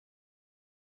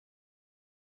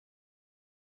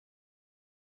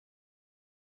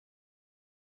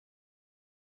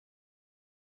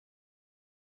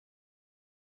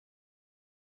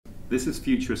This is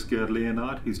futurist Gerd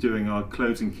Leonhard, who's doing our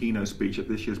closing keynote speech at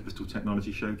this year's Bristol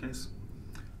Technology Showcase.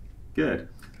 Gerd,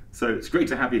 so it's great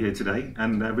to have you here today,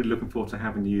 and really looking forward to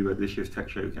having you at this year's Tech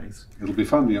Showcase. It'll be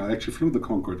fun. Yeah, I actually flew the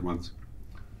Concorde once.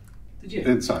 Did you?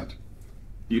 Inside.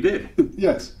 You did?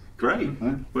 Yes. Great.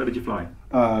 Where did you fly?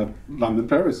 London,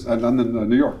 Paris, and London,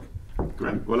 New York.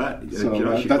 Great. Well,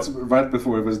 that's right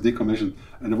before it was decommissioned,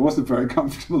 and it wasn't very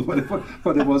comfortable,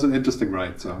 but it was an interesting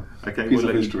ride. So, okay, piece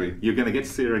of history. You're going to get to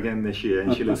see her again this year,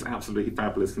 and she looks absolutely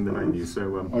fabulous in the venue. So,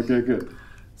 okay, good.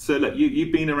 So, look,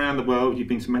 you've been around the world. You've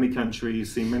been to many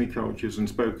countries, seen many cultures, and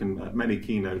spoken at many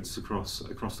keynotes across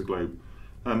the globe.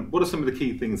 What are some of the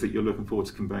key things that you're looking forward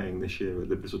to conveying this year at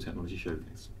the Bristol Technology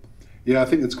Showcase? Yeah, I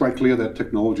think it's quite clear that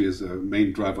technology is a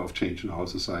main driver of change in our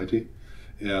society.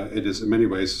 It is in many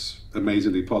ways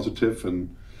amazingly positive,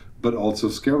 but also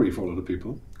scary for a lot of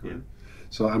people. Yeah.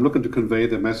 So I'm looking to convey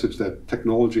the message that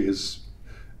technology is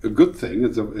a good thing.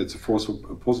 It's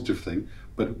a positive thing,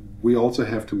 but we also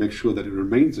have to make sure that it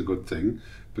remains a good thing,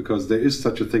 because there is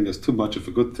such a thing as too much of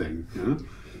a good thing. Yeah?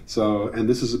 So, and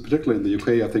this is particularly in the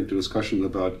UK, I think, the discussion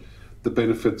about the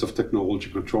benefits of technology,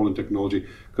 controlling technology,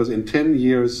 because in 10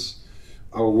 years,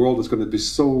 our world is going to be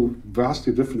so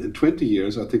vastly different. In 20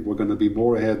 years, I think we're going to be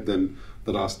more ahead than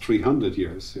the last 300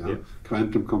 years. Yeah?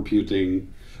 Quantum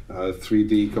computing,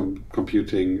 3D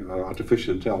computing,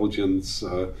 artificial intelligence,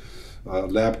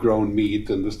 lab-grown meat,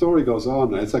 and the story goes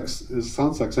on. It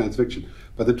sounds like science fiction,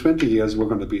 but in 20 years, we're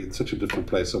going to be in such a different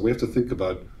place. So we have to think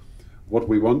about what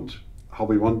we want, how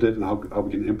we want it, and how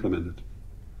we can implement it.